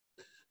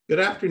Good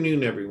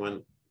afternoon,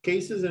 everyone.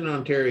 Cases in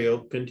Ontario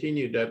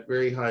continued at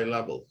very high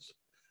levels.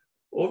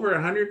 Over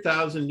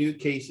 100,000 new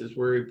cases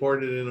were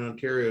reported in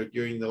Ontario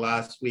during the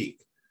last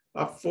week,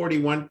 up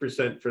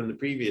 41% from the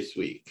previous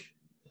week.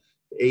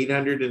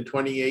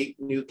 828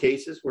 new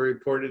cases were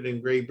reported in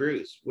Grey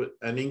Bruce, with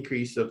an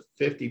increase of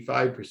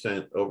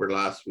 55% over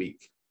last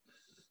week.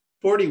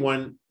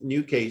 41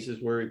 new cases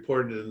were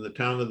reported in the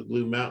town of the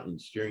Blue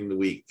Mountains during the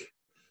week.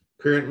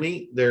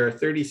 Currently, there are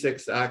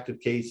 36 active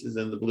cases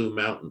in the Blue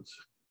Mountains.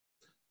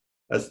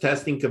 As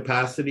testing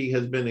capacity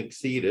has been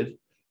exceeded,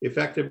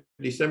 effective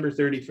December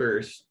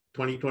 31st,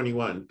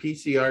 2021,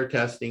 PCR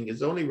testing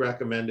is only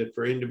recommended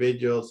for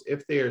individuals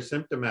if they are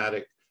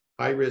symptomatic,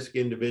 high-risk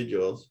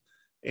individuals,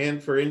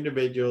 and for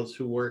individuals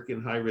who work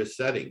in high-risk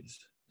settings.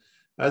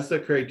 As the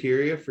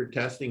criteria for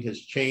testing has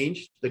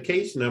changed, the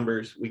case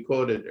numbers we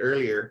quoted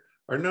earlier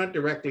are not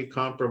directly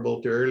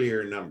comparable to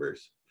earlier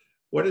numbers.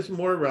 What is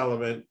more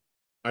relevant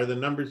are the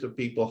numbers of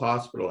people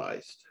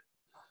hospitalized.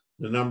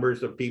 The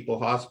numbers of people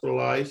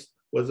hospitalized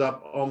was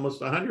up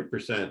almost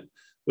 100%,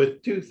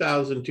 with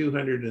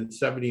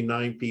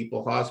 2,279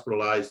 people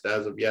hospitalized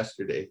as of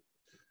yesterday.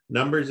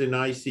 Numbers in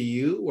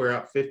ICU were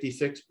up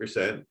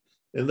 56%,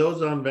 and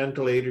those on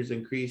ventilators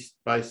increased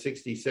by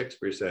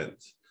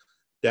 66%.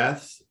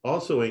 Deaths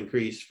also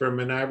increased from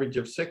an average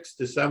of 6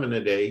 to 7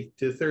 a day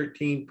to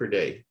 13 per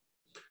day.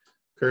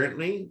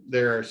 Currently,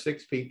 there are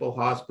 6 people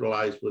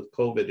hospitalized with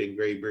COVID in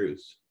Grey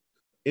Bruce.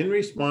 In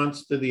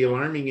response to the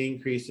alarming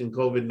increase in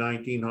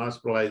COVID-19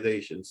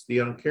 hospitalizations,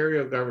 the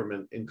Ontario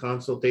government, in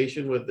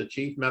consultation with the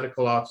Chief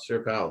Medical Officer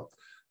of Health,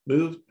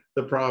 moved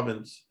the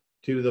province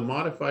to the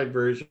modified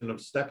version of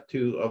Step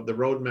 2 of the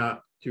Roadmap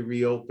to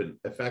Reopen,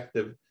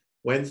 effective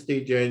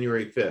Wednesday,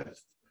 January 5th,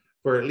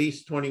 for at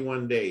least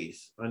 21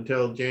 days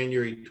until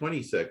January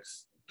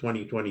 26,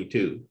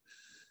 2022.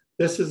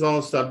 This is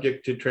all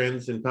subject to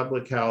trends in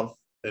public health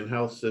and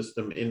health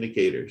system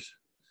indicators.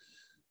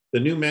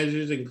 The new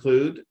measures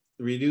include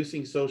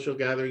reducing social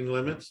gathering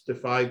limits to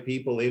 5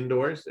 people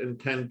indoors and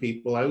 10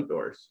 people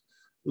outdoors,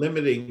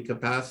 limiting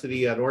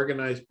capacity at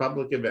organized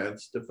public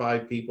events to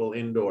 5 people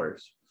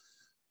indoors,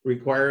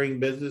 requiring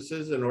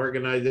businesses and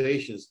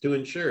organizations to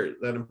ensure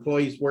that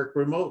employees work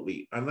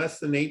remotely unless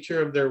the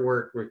nature of their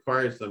work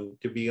requires them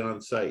to be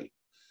on site.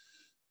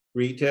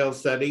 Retail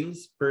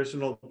settings,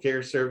 personal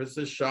care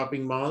services,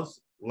 shopping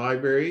malls,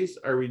 libraries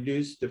are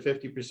reduced to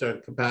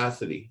 50%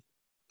 capacity.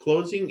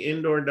 Closing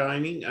indoor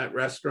dining at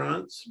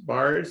restaurants,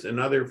 bars, and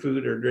other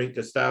food or drink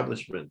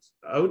establishments.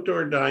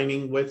 Outdoor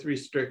dining with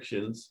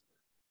restrictions,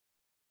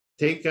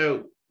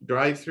 takeout,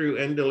 drive-through,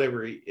 and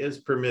delivery is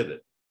permitted.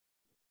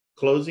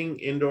 Closing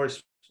indoor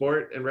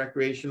sport and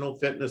recreational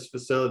fitness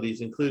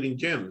facilities, including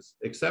gyms,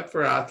 except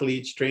for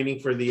athletes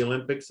training for the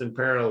Olympics and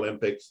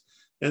Paralympics,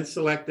 and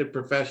selected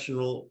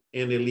professional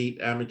and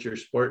elite amateur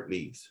sport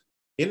leagues.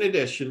 In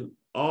addition,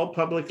 all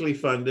publicly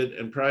funded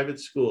and private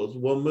schools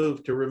will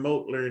move to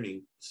remote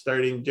learning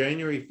starting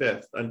January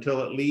 5th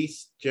until at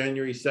least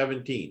January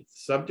 17th,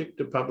 subject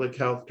to public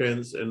health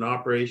trends and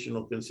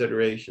operational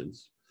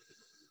considerations.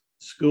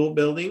 School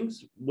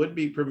buildings would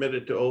be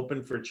permitted to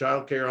open for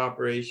childcare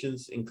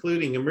operations,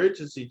 including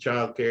emergency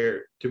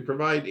childcare, to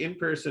provide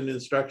in-person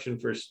instruction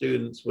for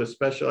students with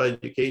special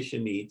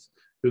education needs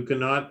who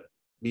cannot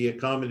be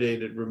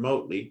accommodated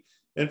remotely,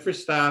 and for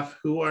staff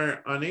who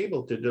are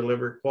unable to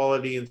deliver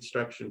quality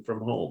instruction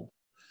from home.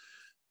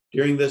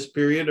 During this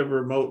period of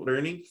remote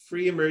learning,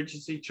 free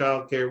emergency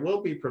childcare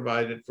will be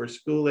provided for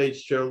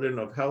school-aged children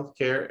of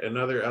healthcare and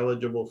other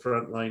eligible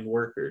frontline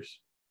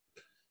workers.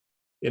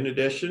 In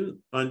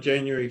addition, on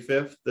January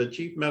 5th, the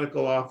Chief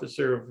Medical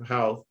Officer of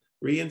Health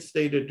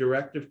reinstated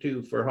Directive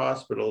 2 for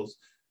hospitals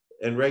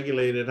and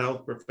regulated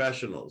health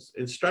professionals,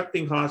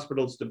 instructing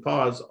hospitals to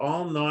pause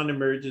all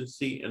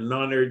non-emergency and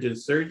non-urgent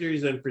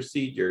surgeries and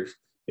procedures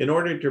in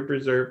order to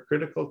preserve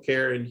critical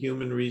care and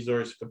human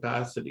resource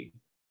capacity.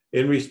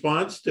 In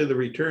response to the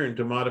return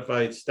to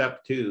modified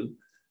Step 2,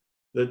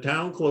 the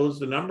town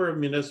closed a number of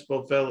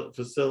municipal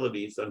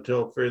facilities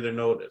until further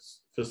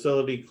notice.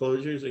 Facility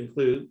closures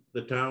include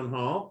the Town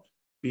Hall,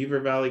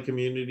 Beaver Valley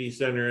Community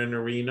Center and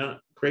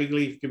Arena,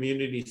 Craigleaf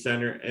Community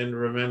Center, and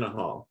Ravenna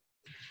Hall.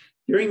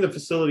 During the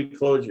facility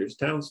closures,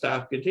 town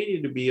staff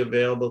continue to be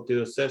available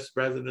to assist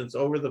residents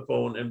over the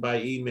phone and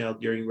by email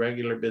during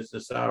regular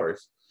business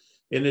hours.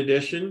 In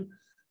addition,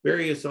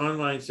 various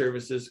online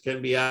services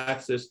can be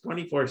accessed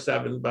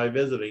 24/7 by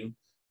visiting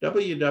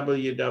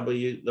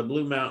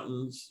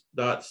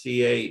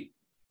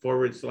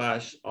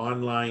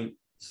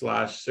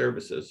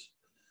www.thebluemountains.ca/online/services.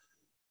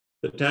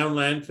 The town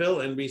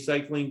landfill and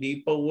recycling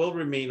depot will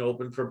remain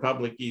open for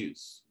public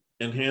use.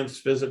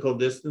 Enhanced physical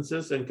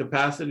distances and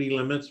capacity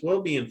limits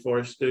will be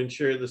enforced to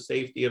ensure the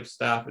safety of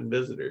staff and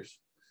visitors.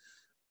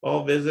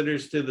 All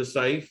visitors to the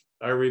site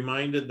are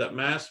reminded that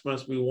masks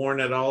must be worn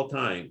at all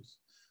times.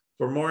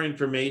 For more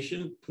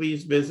information,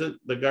 please visit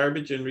the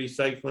garbage and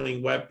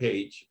recycling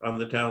webpage on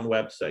the town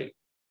website.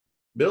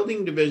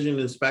 Building division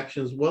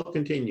inspections will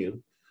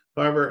continue.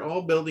 However,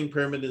 all building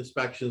permit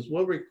inspections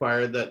will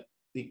require that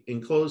the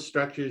enclosed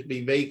structures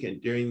be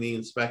vacant during the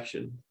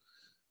inspection.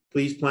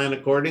 Please plan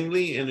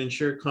accordingly and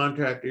ensure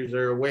contractors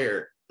are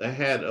aware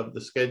ahead of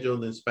the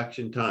scheduled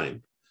inspection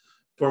time.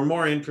 For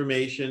more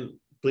information,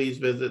 please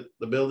visit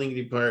the building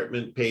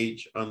department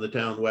page on the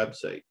town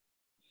website.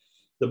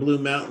 The Blue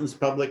Mountains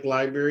Public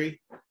Library,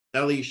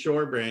 Ellie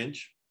Shore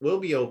Branch, will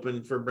be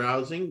open for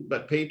browsing,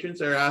 but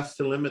patrons are asked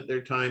to limit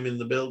their time in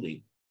the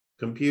building.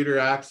 Computer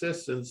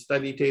access and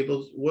study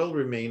tables will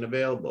remain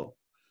available.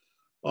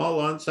 All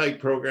on-site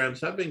programs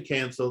have been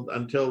canceled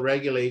until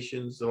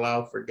regulations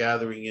allow for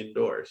gathering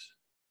indoors.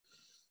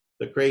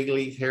 The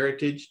Craigleith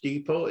Heritage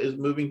Depot is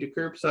moving to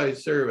curbside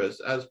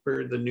service as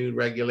per the new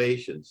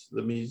regulations.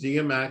 The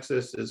museum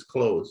access is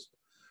closed.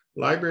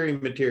 Library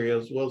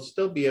materials will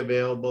still be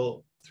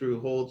available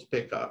through Holds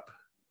Pickup.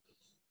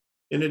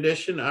 In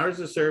addition, hours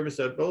of service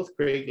at both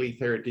Craigleith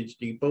Heritage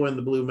Depot and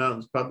the Blue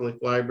Mountains Public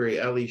Library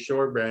Ellie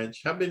Shore Branch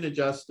have been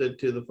adjusted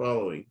to the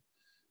following.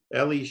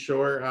 Ellie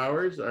Shore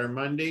hours are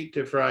Monday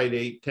to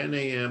Friday, 10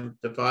 a.m.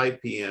 to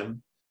 5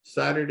 p.m.,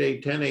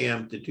 Saturday, 10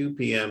 a.m. to 2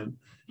 p.m.,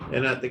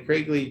 and at the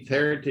Craigleith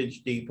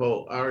Heritage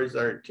Depot, hours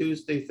are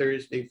Tuesday,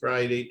 Thursday,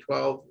 Friday,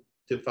 12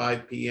 to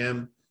 5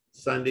 p.m.,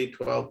 Sunday,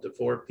 12 to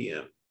 4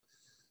 p.m.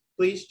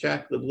 Please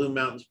check the Blue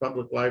Mountains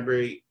Public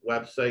Library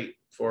website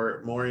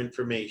for more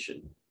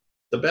information.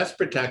 The best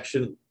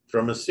protection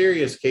from a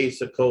serious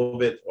case of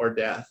COVID or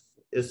death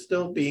is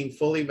still being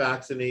fully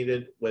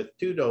vaccinated with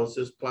 2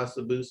 doses plus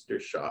a booster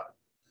shot.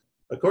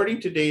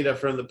 According to data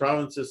from the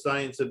province's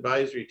Science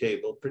Advisory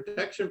Table,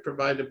 protection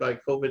provided by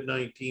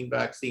COVID-19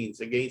 vaccines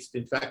against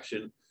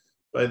infection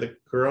by the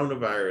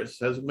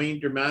coronavirus has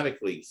waned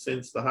dramatically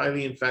since the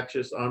highly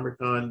infectious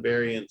Omicron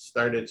variant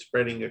started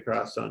spreading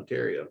across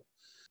Ontario.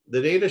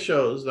 The data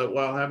shows that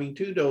while having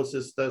 2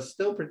 doses does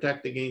still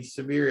protect against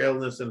severe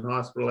illness and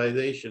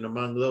hospitalization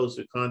among those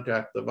who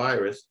contract the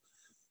virus,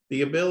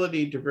 the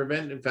ability to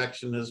prevent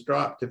infection has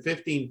dropped to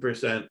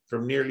 15%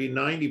 from nearly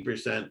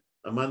 90%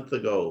 a month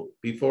ago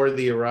before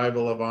the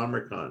arrival of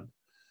Omicron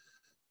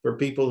for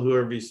people who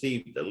have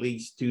received at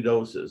least 2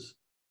 doses.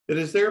 It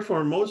is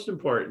therefore most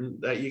important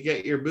that you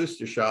get your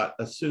booster shot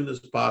as soon as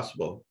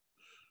possible.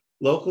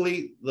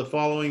 Locally, the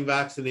following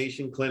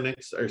vaccination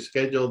clinics are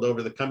scheduled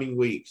over the coming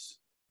weeks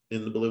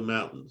in the Blue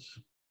Mountains.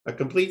 A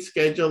complete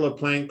schedule of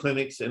planned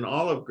clinics in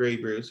all of Grey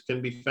Bruce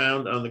can be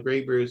found on the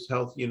Grey Bruce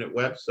Health Unit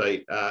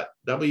website at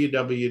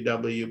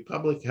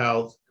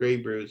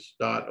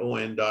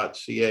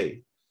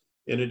www.publichealthgraybruce.on.ca.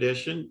 In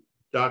addition,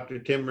 Dr.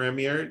 Tim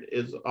Remiard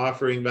is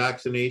offering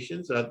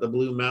vaccinations at the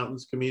Blue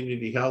Mountains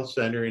Community Health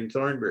Center in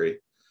Thornbury.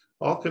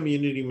 All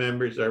community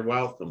members are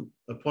welcome.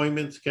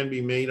 Appointments can be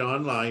made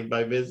online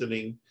by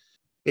visiting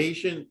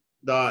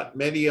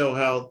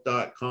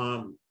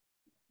patient.mediohealth.com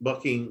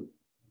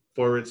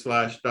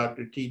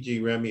booking/Dr.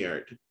 T.G.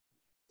 Remiard.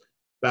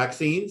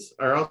 Vaccines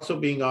are also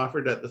being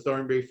offered at the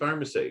Thornbury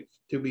Pharmasafe.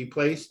 To be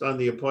placed on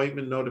the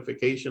appointment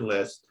notification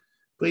list,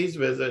 please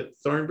visit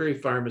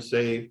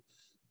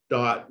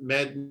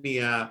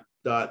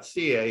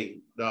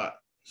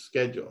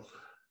thornburypharmasafe.medmeapp.ca.schedule.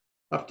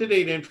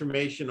 Up-to-date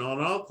information on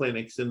all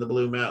clinics in the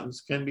Blue Mountains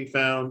can be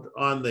found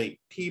on the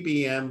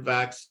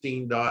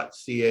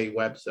tbmvaccine.ca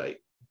website.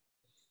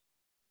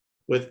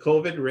 With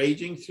COVID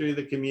raging through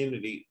the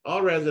community,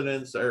 all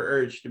residents are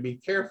urged to be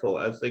careful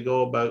as they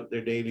go about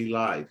their daily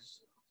lives.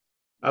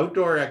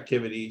 Outdoor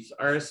activities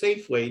are a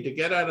safe way to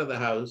get out of the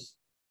house,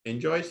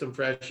 enjoy some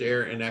fresh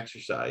air, and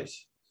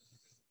exercise.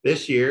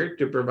 This year,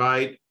 to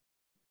provide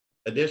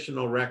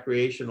additional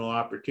recreational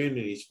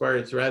opportunities for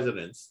its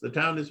residents, the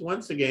town is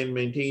once again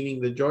maintaining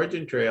the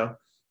Georgian Trail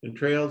and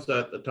trails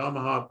at the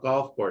Tomahawk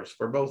Golf Course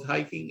for both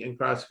hiking and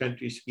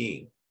cross-country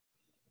skiing.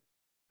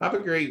 Have a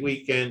great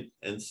weekend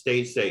and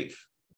stay safe.